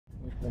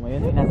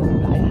Ngayon ay nasa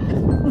playa.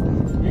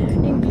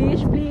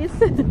 English, please.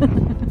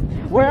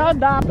 We're on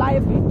the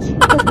playa beach.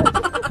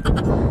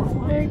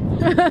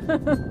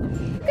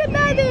 Good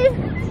daddy.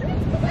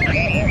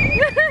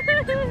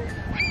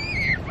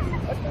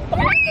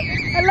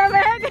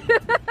 Alamig.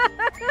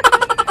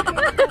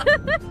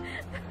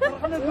 Parang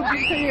ka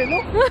nagubig sa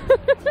yelo.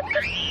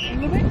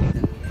 Ang lumig.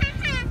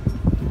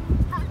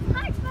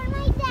 Heart for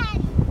my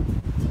daddy.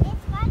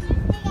 It's not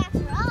as big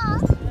after all.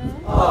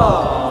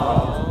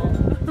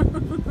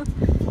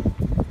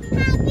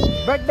 Happy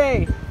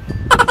Birthday!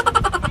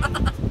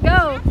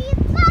 Go.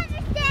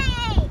 Father's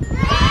Day!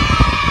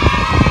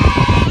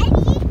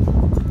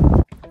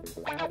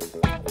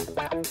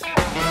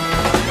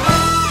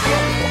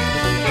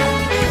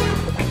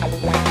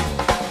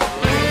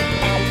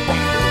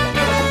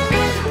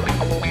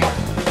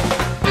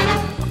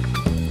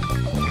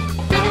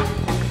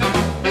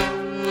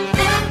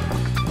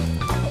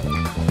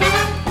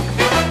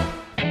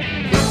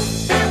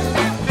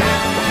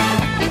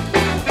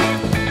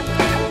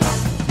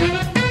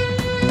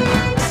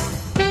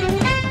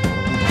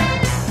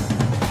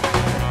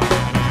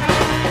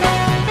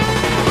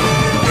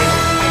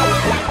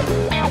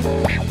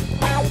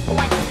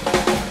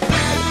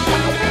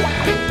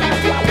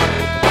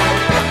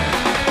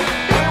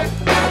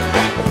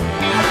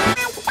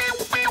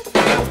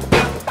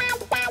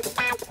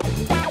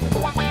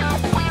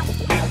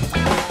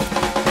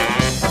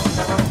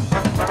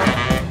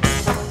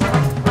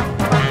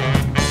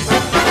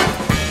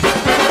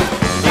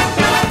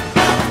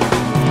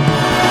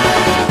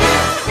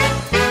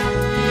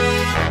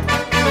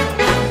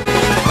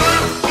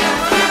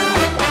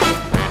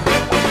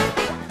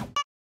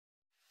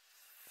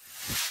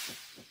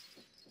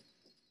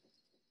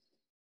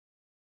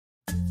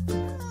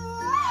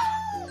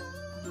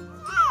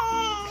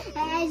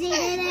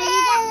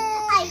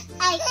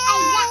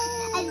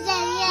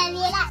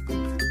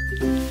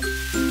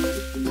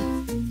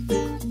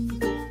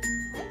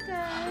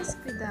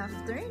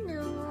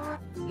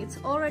 It's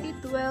already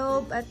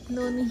 12 at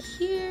noon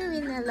here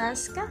in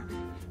Alaska.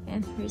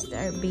 And here's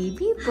our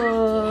baby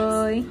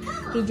boy.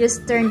 He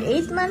just turned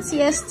 8 months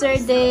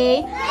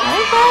yesterday. Hi,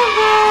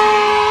 Baba!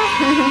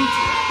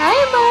 Hi,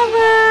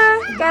 Baba!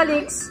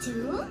 Calix!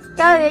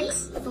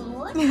 Calix!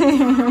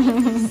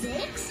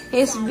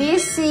 He's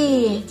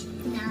busy.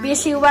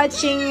 Busy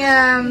watching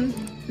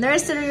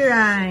nursery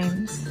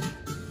rhymes.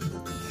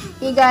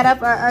 He got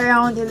up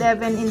around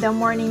 11 in the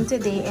morning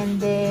today,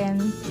 and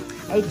then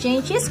I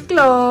changed his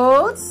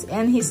clothes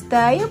and his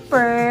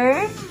diaper,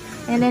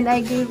 and then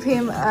I gave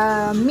him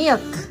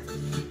milk,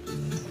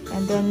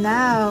 and then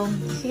now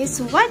he's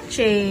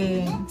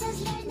watching.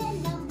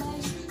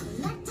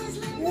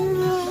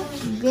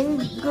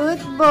 Been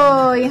good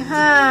boy,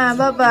 huh,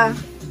 Baba?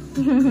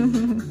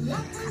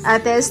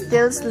 Ate's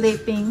still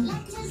sleeping.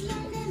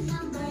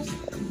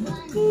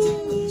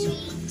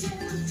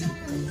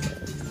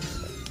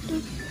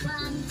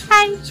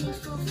 Hi.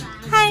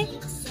 Hi.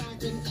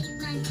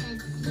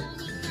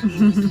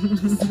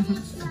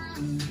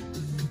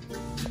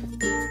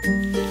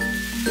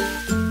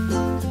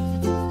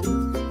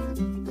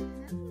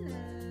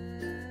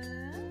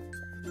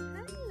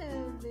 Hello,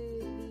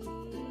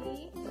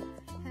 baby.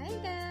 Hi,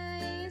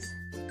 guys.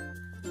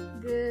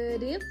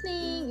 Good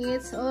evening.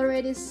 It's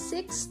already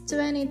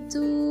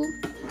 6:22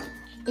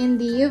 in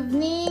the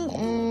evening,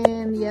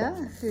 and yeah,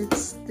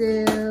 it's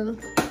still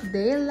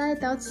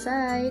daylight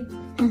outside.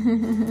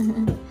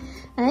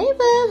 Hi,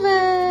 Baba.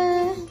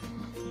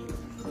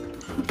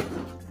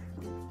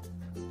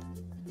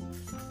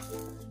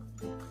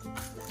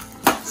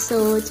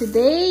 So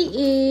today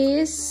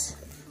is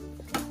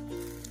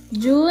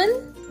June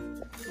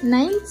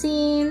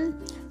 19,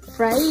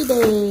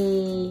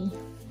 Friday.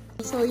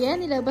 So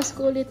yan, nilabas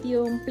ko ulit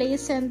yung play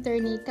center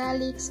ni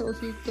Calix so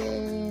he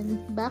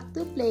can back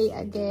to play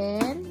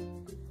again.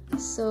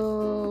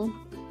 So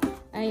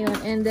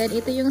ayun, and then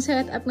ito yung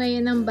setup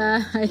ngayon ng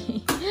bahay.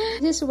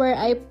 This is where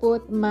I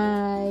put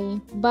my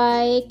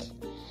bike,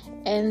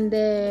 and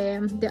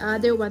then the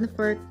other one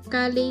for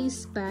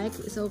Callie's bike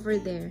is over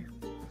there.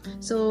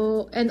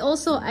 So, and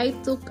also I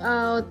took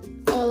out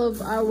all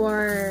of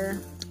our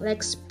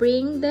like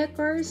spring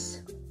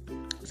decors,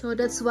 so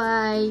that's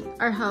why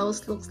our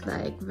house looks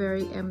like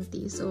very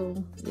empty. So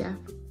yeah,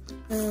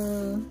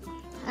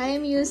 I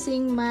am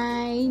using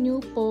my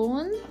new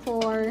phone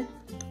for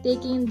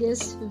taking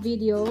this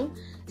video.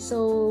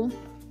 So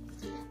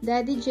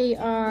Daddy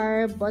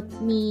JR bought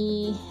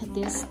me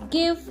this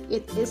gift.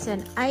 It is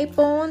an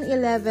iPhone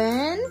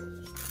 11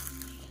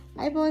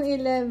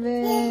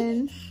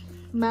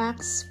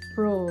 Max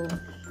Pro,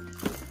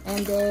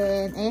 and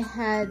then I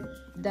had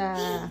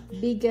the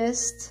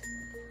biggest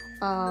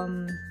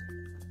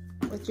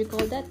what you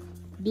call that,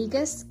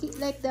 biggest,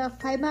 like the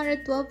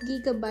 512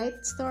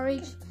 gigabyte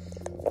storage.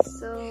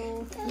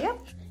 So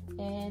yep,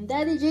 and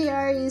Daddy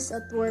JR is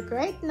at work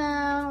right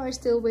now. We're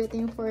still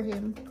waiting for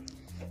him.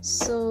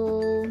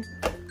 So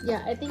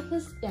yeah, I think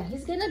he's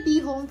gonna be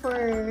home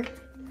for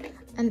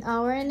an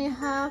hour and a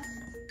half,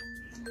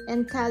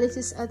 and Calix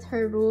is at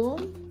her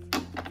room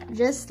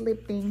just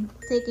sleeping,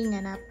 taking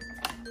a nap.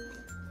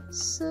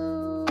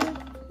 So,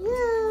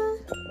 yeah.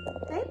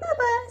 Hi,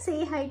 Papa.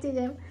 Say hi to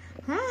them.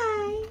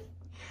 Hi.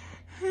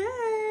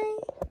 Hi.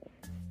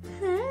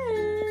 Hi.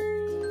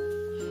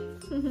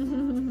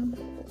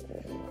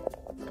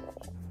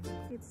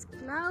 It's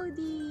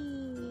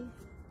cloudy.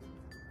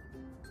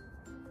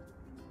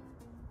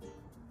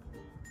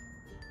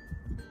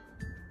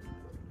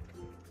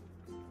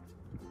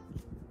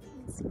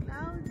 It's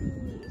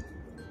cloudy.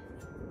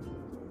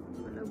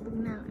 Malubog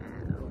na ang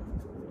araw.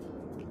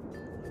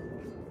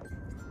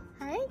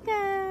 Hi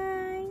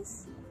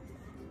guys!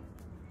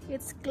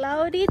 It's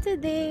cloudy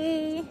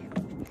today,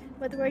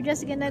 but we're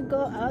just gonna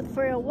go out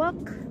for a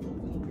walk,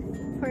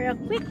 for a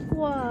quick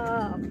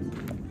walk.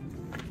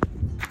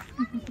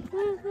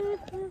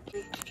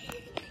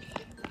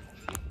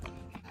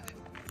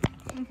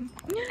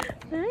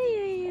 Ay,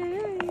 ay,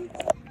 ay.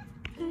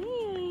 Ay,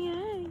 ay,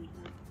 ay.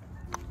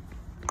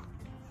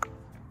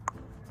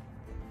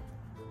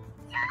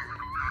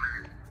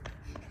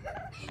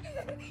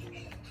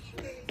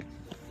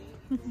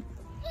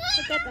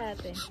 Look at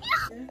ate.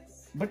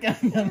 Ba't ka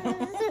nandiyan?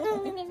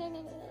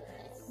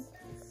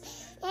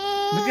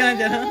 Ba't ka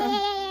nandiyan?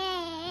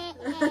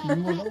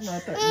 Bumulok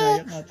nata.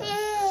 Inayak nata.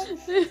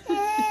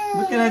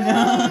 Ba't ka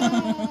nandiyan?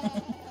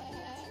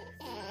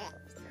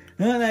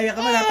 Naiyak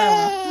ka ba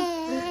natawa?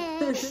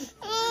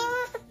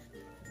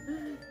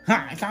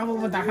 Ha? Saan ka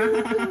pupunta?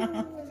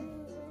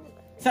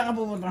 Saan ka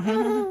pupunta?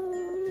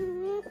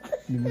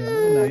 Hindi mo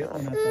lang naiyak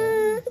ka natawa.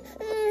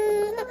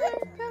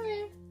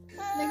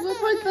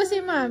 Nagpo-fold pa si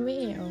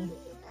Mami eh. Oh.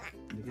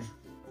 Hindi ka.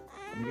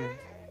 Hindi ka.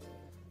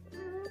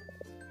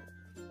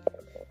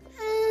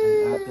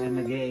 Ang ate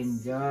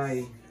nag-e-enjoy.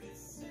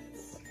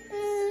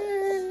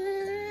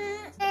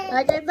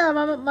 Ay, ito,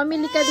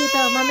 mamili ka dito.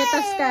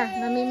 Mamitas ka.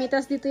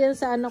 Namimitas dito yan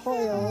sa ano ko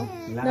eh. Oh.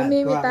 Lahat.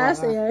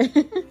 Namimitas Kuha, eh.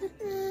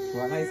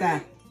 Kuha ka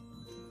isa.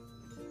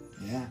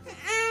 Yeah.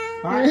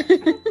 Heart.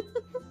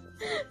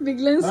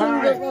 Biglang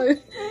sundo ko.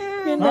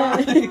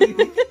 Ganda.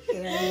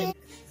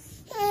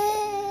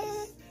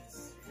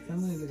 Saan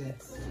mo nilagay?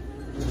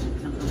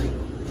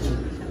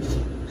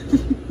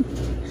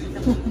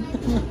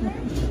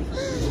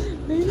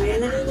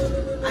 Ayan na!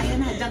 Ayan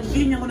na!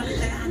 Janggin ako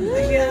nakita yan!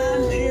 Ayan!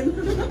 Ayan!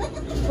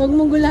 Huwag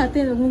mong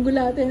gulatin. Huwag mong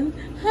gulatin.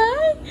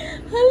 Hi!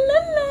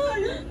 Halala!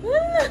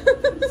 Hala!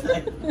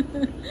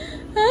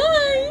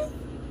 Hi!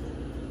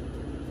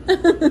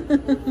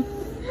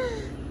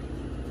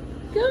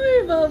 Come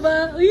here,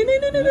 Baba. Uy, no.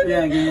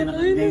 Yeah, ganyan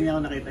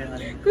ako nakita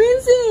yan.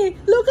 Quincy,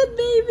 look at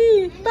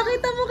baby.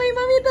 Pakita mo kay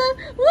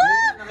Mamita.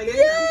 Wow!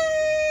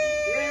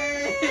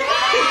 Yay!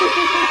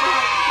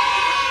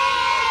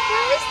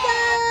 First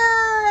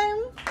time!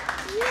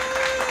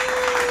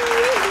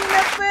 Yay! Hindi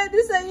na pwede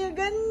sa'yo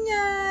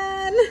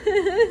ganyan.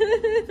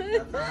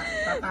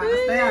 Tatakas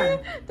na yan.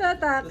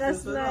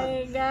 Tatakas na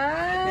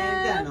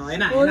yan.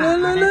 Ayun na, Oh, akit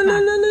na.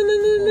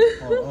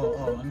 lulululululululul.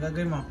 Oo. Ang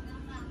gagawin mo?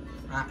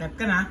 Akit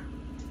ka na.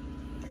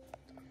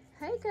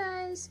 Hi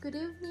guys, good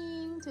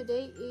evening.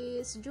 Today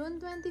is June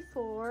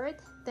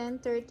 24th,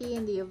 10:30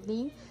 in the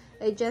evening.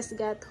 I just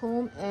got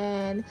home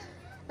and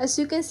as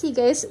you can see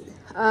guys,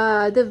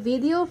 the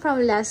video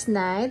from last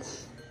night,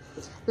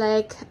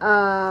 like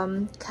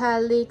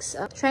Caleigh's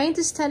trying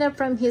to stand up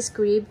from his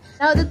crib.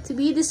 Now that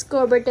we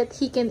discovered that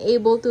he can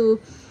able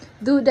to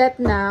do that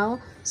now,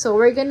 so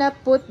we're gonna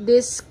put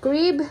this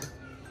crib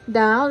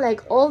down, like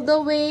all the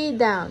way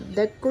down,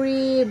 the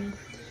crib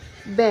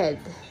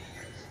bed.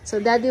 So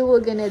daddy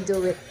will gonna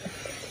do it.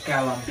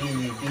 Kawang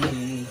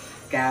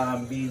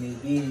bini.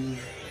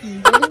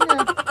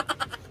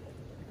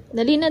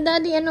 Dali na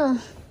daddy, ano?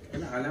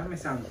 Alam, may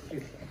sound.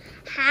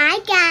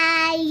 Hi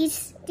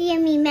guys! Do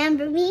you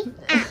remember me?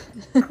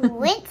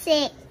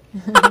 Quincy!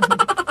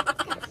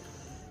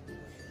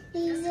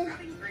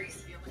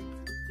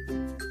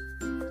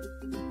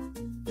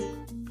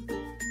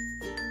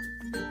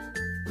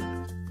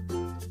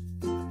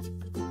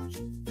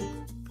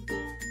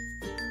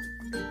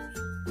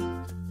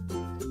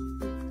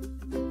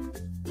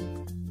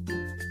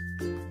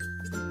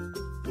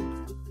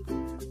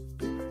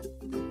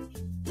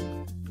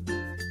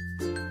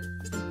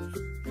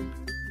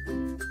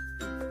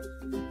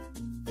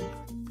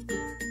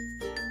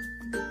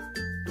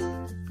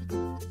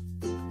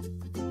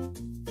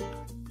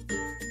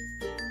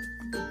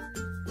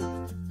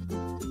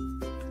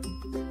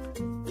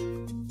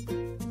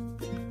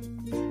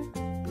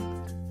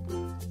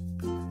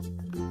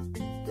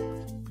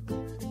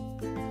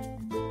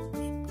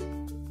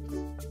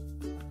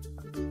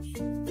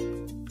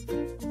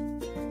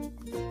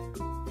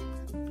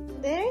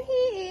 There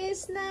he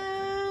is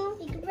now.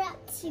 There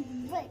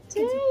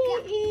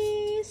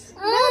he is.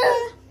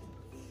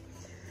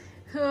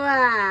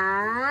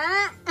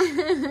 Wow.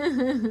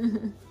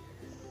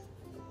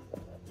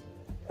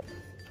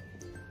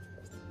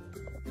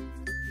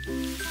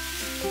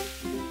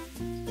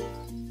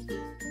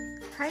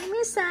 Hi,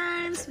 Miss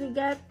Sans. We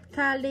got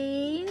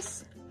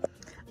Caleigh's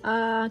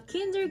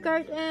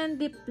kindergarten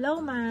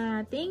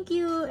diploma. Thank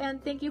you,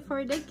 and thank you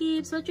for the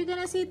gifts. What you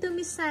gonna say to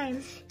Miss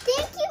Science?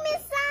 Thank you,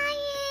 Miss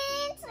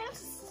Science! I'm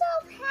so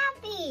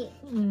happy!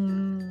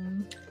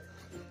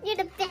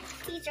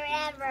 teacher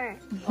ever.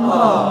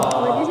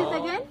 What is it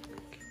again?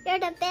 You're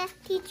the best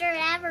teacher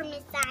ever,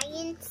 Miss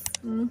Science.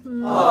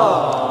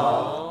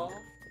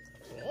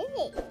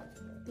 Really?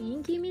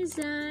 Thank you, Miss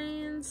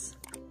Science.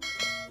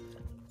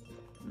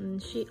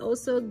 She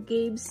also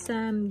gave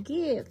some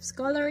gifts,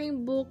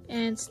 coloring book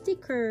and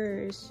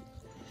stickers.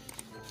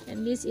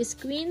 And this is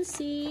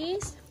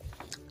Quincy's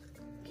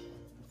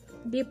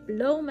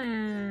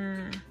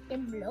diploma.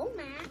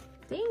 Diploma?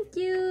 Thank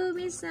you,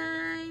 Miss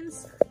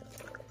Science.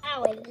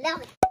 Oh, I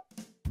love it.